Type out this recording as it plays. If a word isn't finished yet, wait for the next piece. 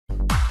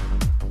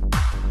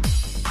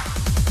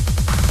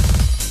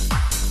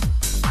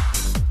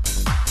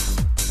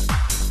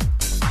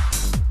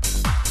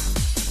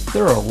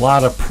There are a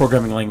lot of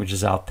programming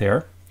languages out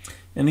there,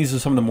 and these are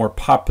some of the more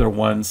popular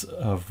ones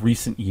of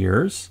recent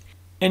years.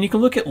 And you can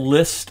look at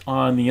lists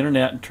on the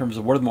internet in terms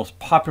of what are the most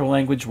popular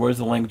language, what are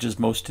the languages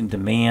most in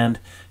demand.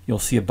 You'll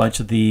see a bunch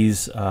of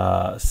these,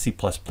 C++,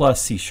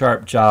 C#,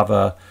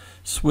 Java,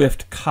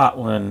 Swift,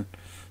 Kotlin,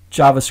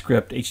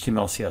 JavaScript,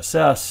 HTML,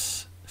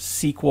 CSS,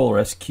 SQL or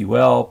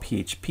SQL,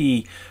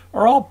 PHP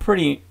are all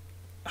pretty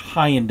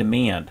high in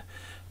demand.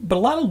 But a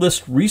lot of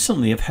lists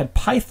recently have had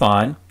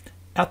Python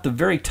at the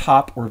very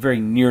top or very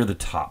near the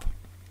top.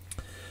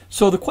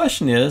 So the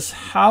question is,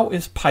 how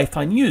is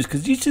Python used?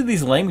 Because each of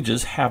these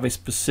languages have a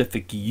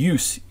specific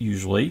use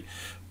usually,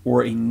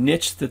 or a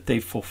niche that they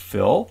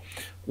fulfill,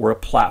 or a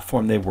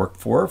platform they work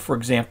for. For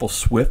example,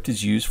 Swift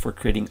is used for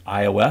creating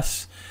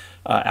iOS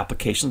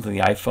applications on the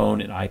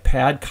iPhone and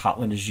iPad.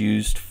 Kotlin is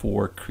used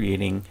for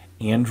creating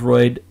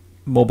Android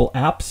mobile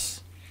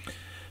apps.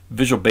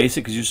 Visual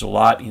Basic is used a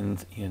lot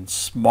in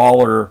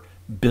smaller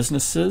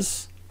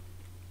businesses.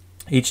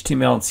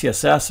 HTML and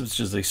CSS, which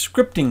is a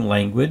scripting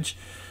language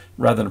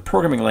rather than a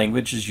programming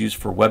language, is used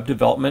for web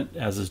development,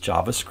 as is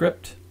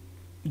JavaScript.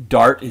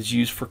 Dart is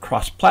used for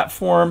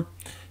cross-platform.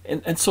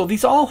 And so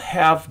these all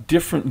have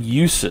different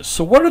uses.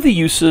 So what are the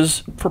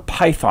uses for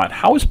Python?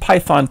 How is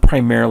Python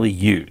primarily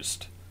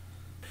used?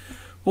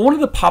 Well, one of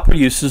the popular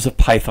uses of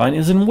Python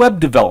is in web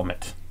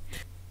development.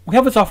 We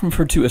have what's often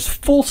referred to as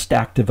full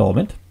stack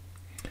development,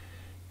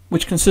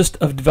 which consists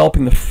of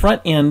developing the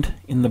front end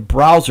in the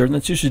browser, and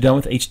that's usually done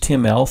with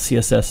HTML,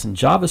 CSS, and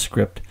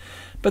JavaScript.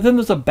 But then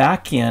there's a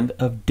back end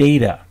of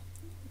data,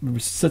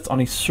 which sits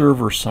on a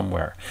server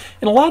somewhere.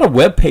 In a lot of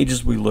web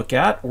pages we look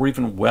at, or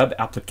even web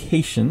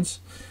applications,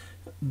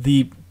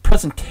 the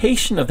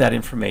presentation of that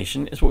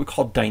information is what we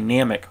call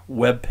dynamic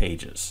web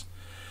pages.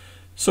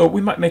 So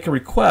we might make a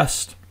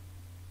request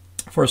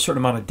for a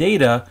certain amount of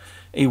data.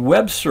 A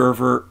web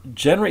server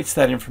generates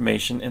that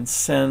information and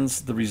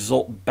sends the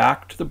result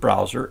back to the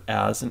browser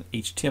as an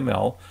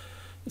HTML,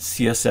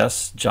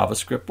 CSS,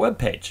 JavaScript web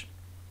page.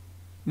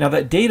 Now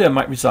that data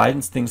might reside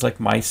in things like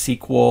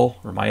MySQL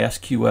or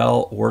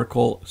MySQL,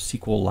 Oracle,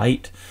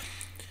 SQLite.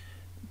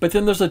 But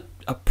then there's a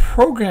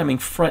programming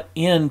front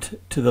end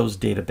to those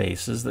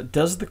databases that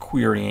does the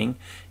querying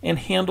and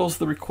handles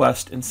the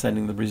request and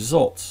sending the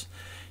results.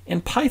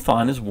 And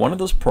Python is one of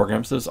those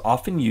programs that is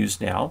often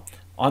used now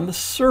on the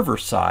server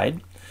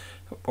side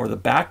or the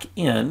back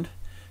end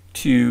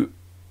to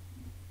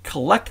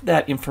collect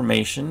that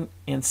information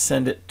and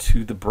send it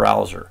to the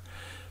browser.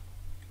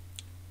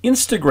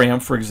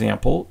 Instagram, for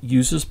example,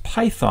 uses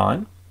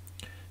Python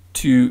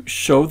to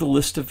show the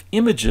list of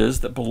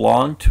images that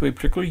belong to a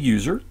particular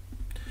user,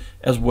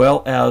 as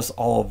well as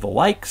all of the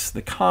likes,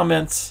 the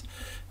comments,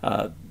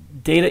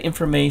 data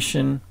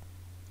information,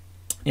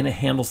 and it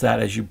handles that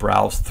as you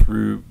browse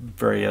through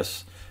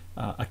various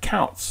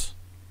accounts.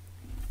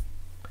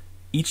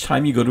 Each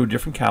time you go to a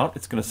different account,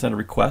 it's going to send a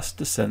request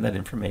to send that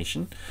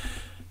information,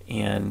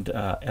 and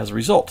as a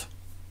result.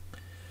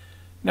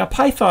 Now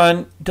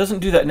Python doesn't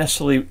do that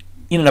necessarily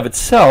in and of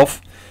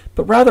itself,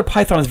 but rather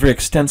Python is very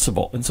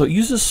extensible, and so it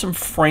uses some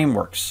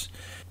frameworks.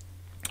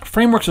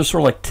 Frameworks are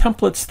sort of like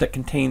templates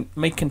that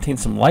may contain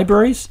some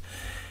libraries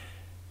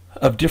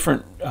of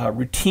different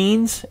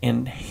routines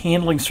and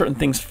handling certain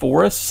things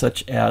for us,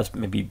 such as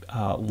maybe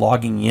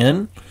logging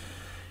in.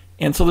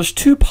 And so there's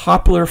two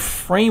popular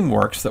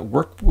frameworks that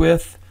work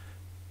with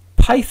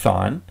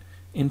Python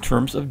in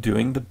terms of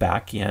doing the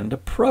back-end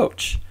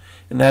approach,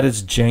 and that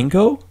is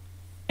Django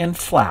and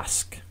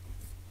Flask.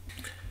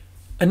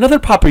 Another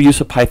popular use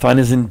of Python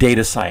is in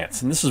data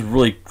science, and this has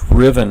really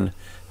driven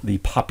the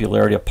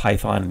popularity of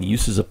Python and the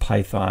uses of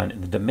Python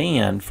and the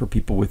demand for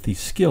people with these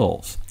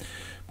skills.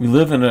 We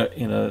live in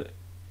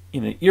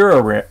an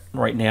era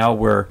right now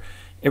where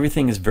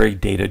everything is very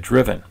data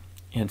driven.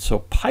 And so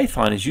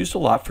Python is used a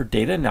lot for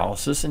data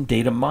analysis and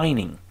data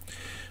mining.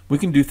 We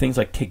can do things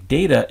like take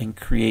data and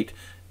create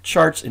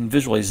charts and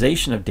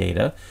visualization of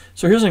data.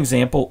 So here's an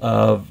example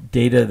of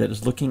data that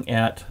is looking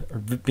at or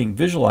being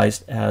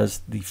visualized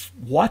as the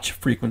watch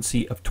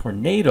frequency of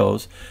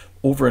tornadoes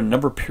over a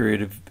number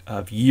period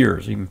of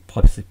years, even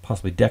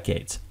possibly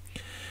decades.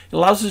 It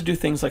allows us to do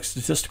things like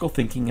statistical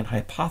thinking and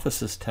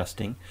hypothesis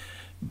testing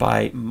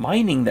by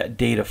mining that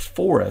data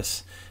for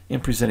us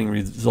and presenting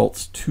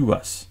results to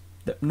us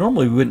that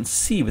normally we wouldn't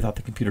see without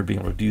the computer being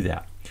able to do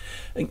that.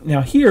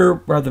 Now here,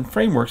 rather than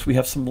frameworks, we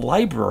have some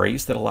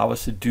libraries that allow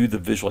us to do the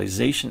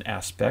visualization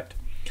aspect.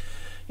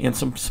 And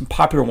some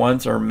popular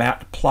ones are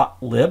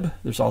matplotlib.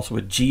 There's also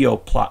a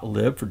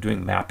geoplotlib for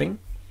doing mapping,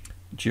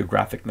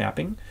 geographic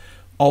mapping.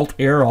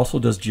 Altair also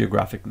does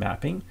geographic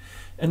mapping.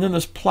 And then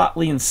there's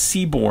Plotly and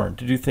Seaborn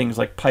to do things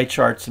like pie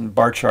charts and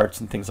bar charts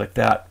and things like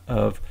that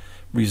of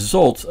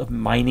results of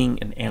mining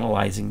and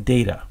analyzing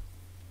data.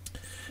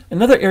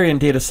 Another area in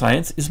data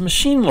science is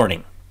machine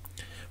learning,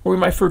 what we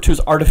might refer to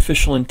as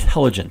artificial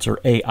intelligence,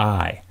 or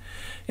AI.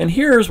 And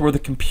here's where the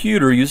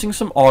computer, using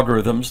some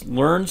algorithms,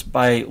 learns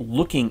by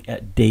looking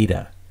at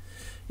data.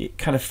 It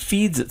kind of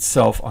feeds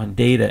itself on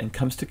data and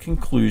comes to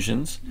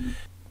conclusions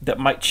that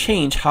might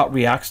change how it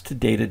reacts to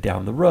data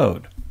down the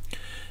road.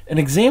 An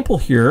example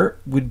here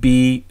would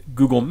be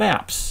Google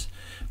Maps,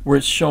 where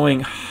it's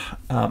showing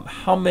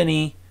how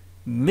many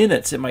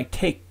minutes it might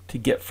take to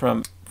get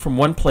from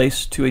one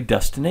place to a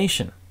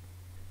destination.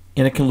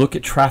 And it can look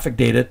at traffic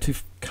data to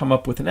come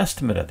up with an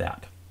estimate of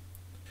that.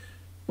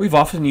 We've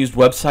often used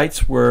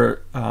websites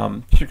where,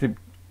 particularly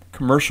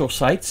commercial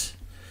sites,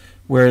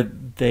 where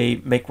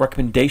they make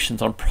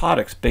recommendations on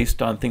products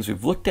based on things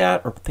we've looked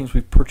at or things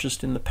we've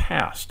purchased in the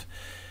past.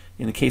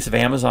 In the case of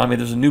Amazon, maybe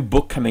there's a new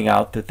book coming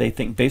out that they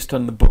think based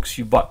on the books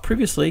you bought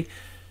previously,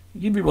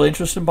 you'd be really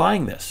interested in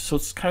buying this. So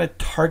it's kind of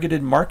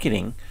targeted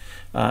marketing,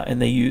 and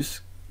they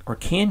use or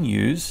can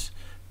use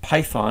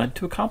Python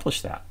to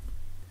accomplish that.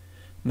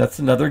 And that's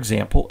another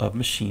example of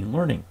machine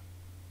learning.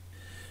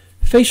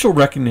 Facial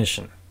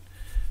recognition,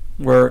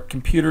 where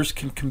computers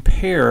can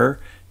compare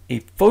a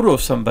photo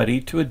of somebody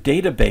to a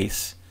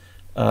database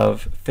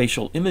of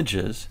facial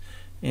images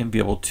and be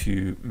able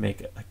to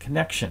make a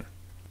connection.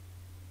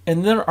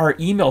 And then our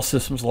email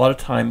systems a lot of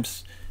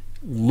times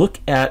look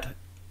at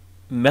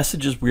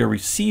messages we are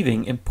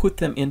receiving and put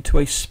them into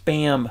a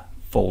spam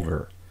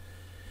folder.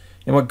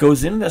 And what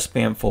goes into that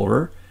spam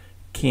folder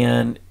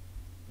can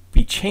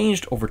be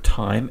changed over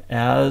time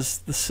as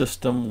the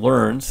system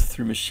learns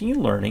through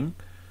machine learning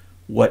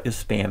what is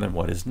spam and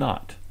what is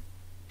not.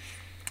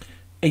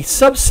 A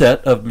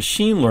subset of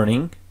machine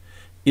learning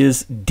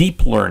is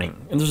deep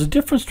learning. And there's a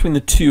difference between the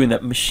two in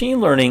that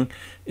machine learning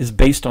is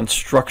based on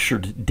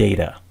structured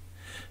data.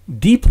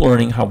 Deep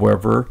learning,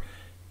 however,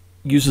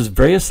 uses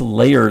various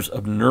layers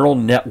of neural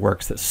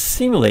networks that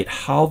simulate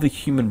how the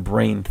human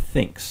brain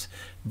thinks,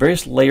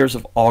 various layers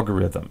of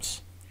algorithms.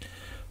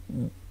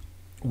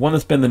 One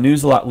that's been in the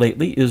news a lot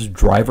lately is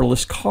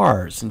driverless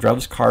cars, and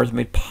driverless cars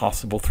made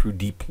possible through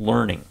deep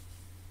learning.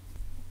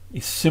 A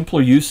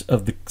simpler use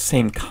of the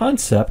same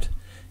concept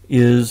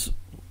is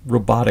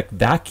robotic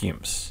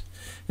vacuums.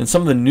 And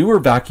some of the newer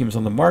vacuums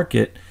on the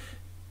market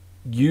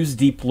use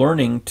deep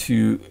learning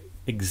to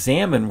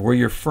examine where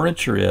your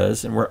furniture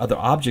is and where other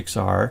objects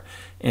are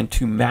and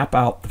to map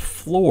out the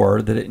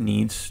floor that it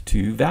needs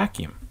to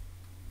vacuum.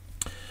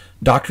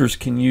 Doctors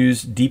can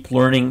use deep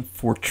learning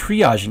for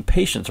triaging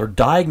patients or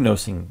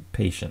diagnosing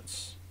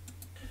patients.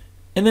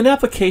 And then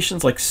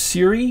applications like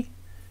Siri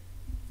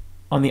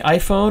on the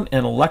iPhone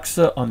and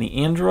Alexa on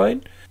the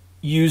Android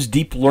use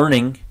deep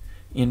learning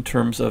in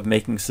terms of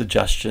making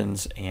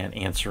suggestions and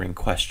answering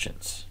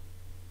questions.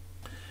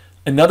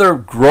 Another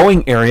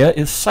growing area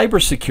is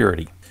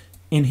cybersecurity.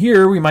 In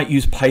here, we might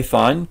use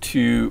Python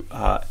to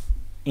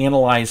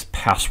analyze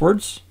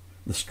passwords,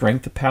 the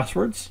strength of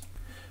passwords.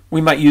 We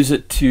might use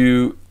it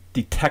to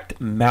detect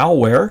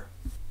malware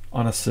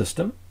on a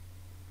system,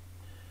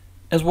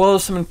 as well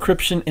as some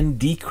encryption and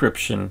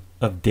decryption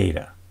of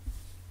data.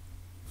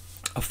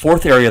 A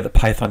fourth area that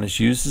Python is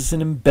used is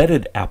in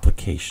embedded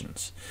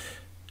applications.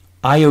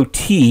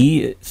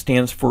 IoT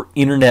stands for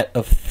Internet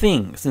of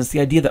Things, and it's the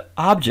idea that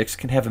objects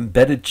can have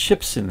embedded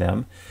chips in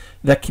them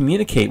that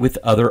communicate with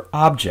other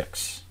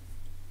objects.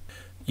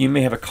 You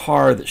may have a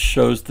car that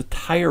shows the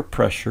tire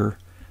pressure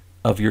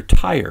of your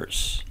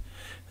tires.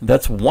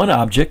 That's one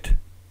object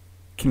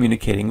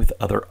communicating with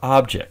other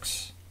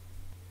objects.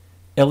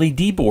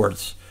 LED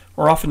boards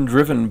are often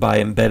driven by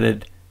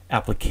embedded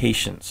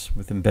applications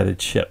with embedded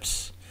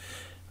chips.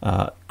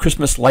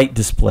 Christmas light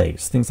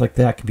displays, things like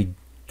that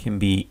can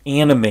be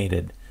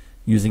animated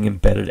using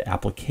embedded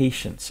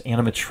applications.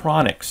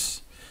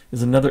 Animatronics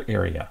is another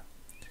area.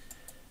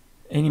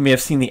 And you may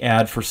have seen the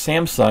ad for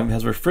Samsung that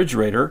has a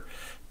refrigerator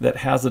that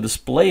has a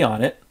display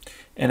on it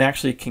and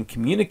actually can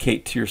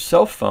communicate to your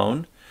cell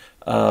phone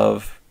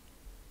of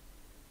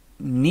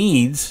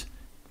needs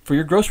for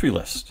your grocery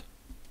list.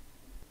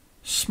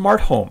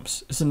 Smart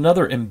homes is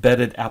another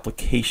embedded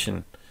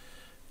application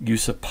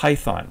use of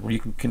Python where you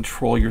can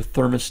control your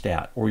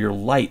thermostat or your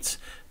lights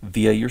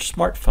via your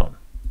smartphone.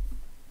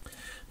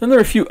 Then there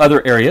are a few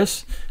other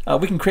areas.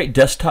 We can create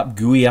desktop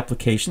GUI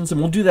applications, and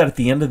we'll do that at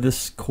the end of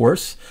this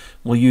course.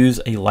 We'll use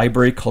a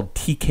library called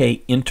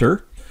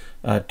tkinter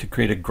to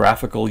create a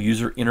graphical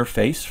user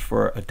interface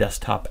for a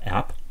desktop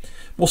app.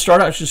 We'll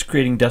start out just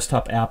creating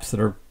desktop apps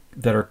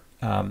that are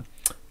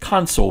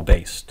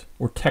console-based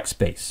or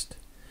text-based.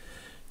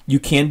 You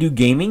can do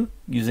gaming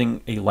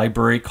using a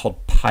library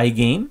called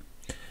Pygame.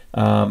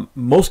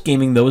 Most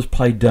gaming, though, is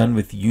probably done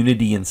with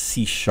Unity and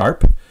C#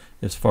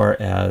 as far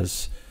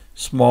as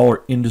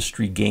smaller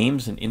industry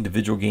games and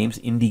individual games,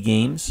 indie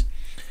games.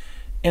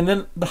 And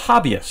then the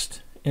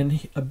hobbyist.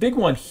 And a big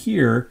one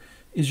here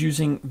is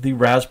using the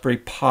Raspberry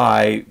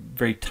Pi,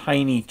 very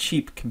tiny,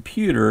 cheap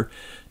computer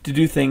to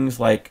do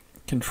things like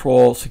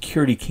control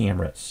security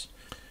cameras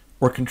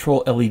or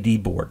control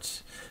LED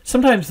boards.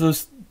 Sometimes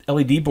those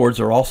LED boards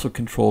are also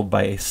controlled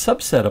by a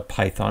subset of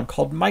Python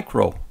called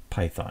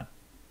MicroPython.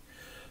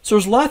 So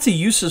there's lots of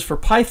uses for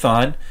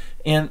Python,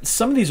 and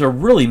some of these are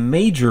really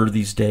major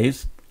these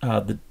days,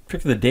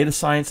 particularly the data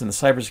science and the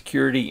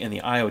cybersecurity and the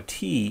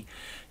IoT,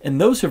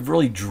 and those have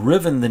really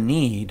driven the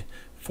need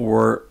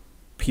for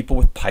people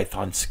with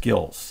Python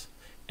skills,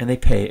 and they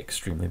pay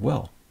extremely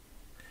well.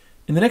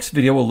 In the next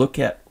video, we'll look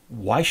at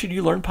why should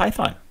you learn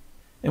Python.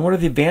 And what are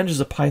the advantages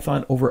of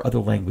Python over other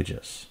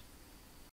languages?